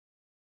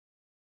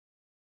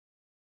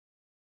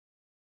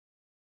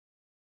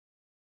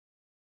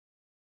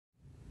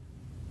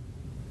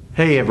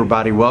Hey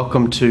everybody,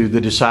 welcome to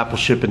the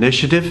Discipleship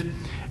Initiative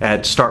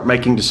at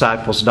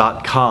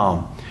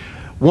startmakingdisciples.com.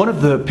 One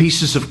of the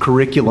pieces of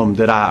curriculum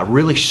that I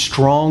really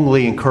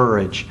strongly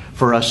encourage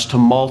for us to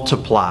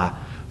multiply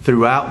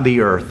throughout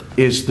the earth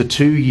is the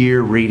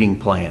 2-year reading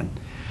plan.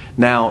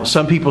 Now,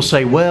 some people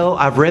say, well,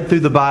 I've read through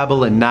the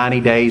Bible in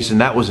 90 days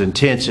and that was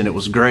intense and it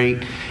was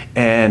great,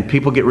 and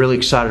people get really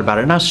excited about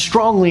it. And I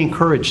strongly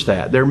encourage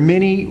that. There are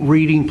many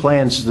reading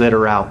plans that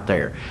are out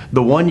there.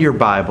 The 1-year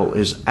Bible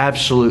is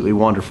absolutely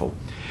wonderful.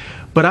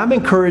 But I'm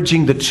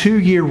encouraging the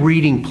 2-year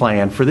reading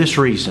plan for this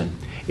reason.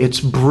 It's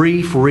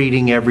brief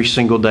reading every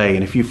single day.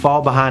 And if you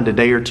fall behind a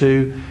day or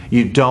two,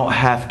 you don't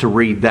have to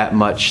read that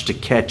much to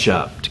catch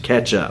up.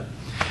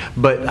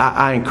 But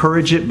I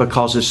encourage it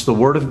because it's the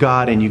Word of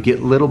God and you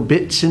get little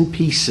bits and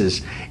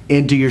pieces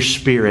into your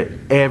spirit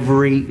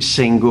every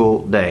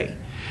single day.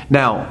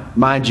 Now,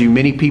 mind you,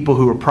 many people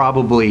who are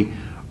probably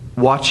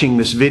watching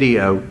this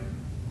video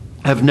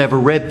have never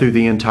read through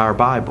the entire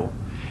Bible.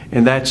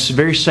 And that's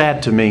very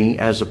sad to me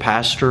as a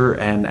pastor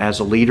and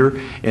as a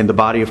leader in the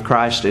body of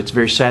Christ. It's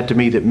very sad to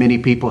me that many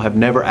people have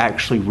never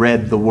actually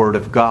read the Word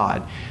of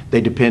God.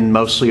 They depend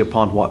mostly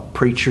upon what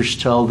preachers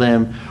tell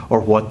them or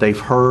what they've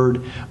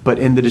heard. But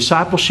in the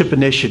Discipleship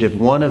Initiative,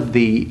 one of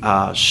the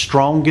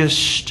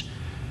strongest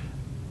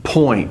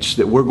points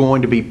that we're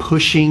going to be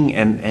pushing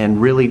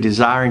and really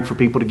desiring for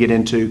people to get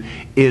into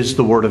is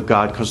the Word of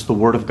God, because the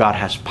Word of God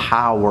has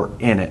power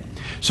in it.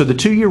 So the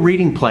 2-year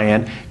reading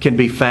plan can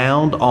be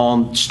found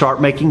on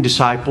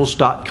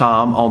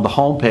startmakingdisciples.com on the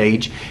home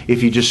page.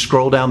 If you just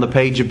scroll down the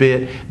page a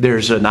bit,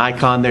 there's an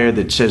icon there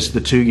that says the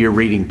 2-year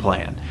reading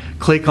plan.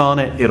 Click on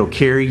it. It'll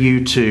carry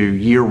you to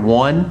year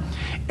 1.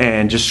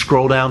 And just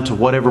scroll down to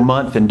whatever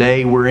month and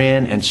day we're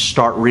in and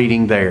start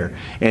reading there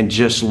and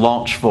just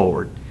launch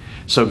forward.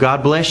 So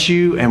God bless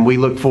you, and we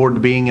look forward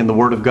to being in the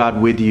Word of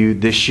God with you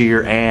this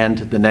year and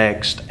the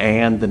next,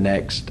 and the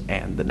next,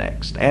 and the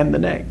next, and the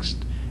next,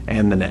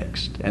 and the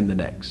next, and the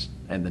next,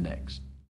 and the next.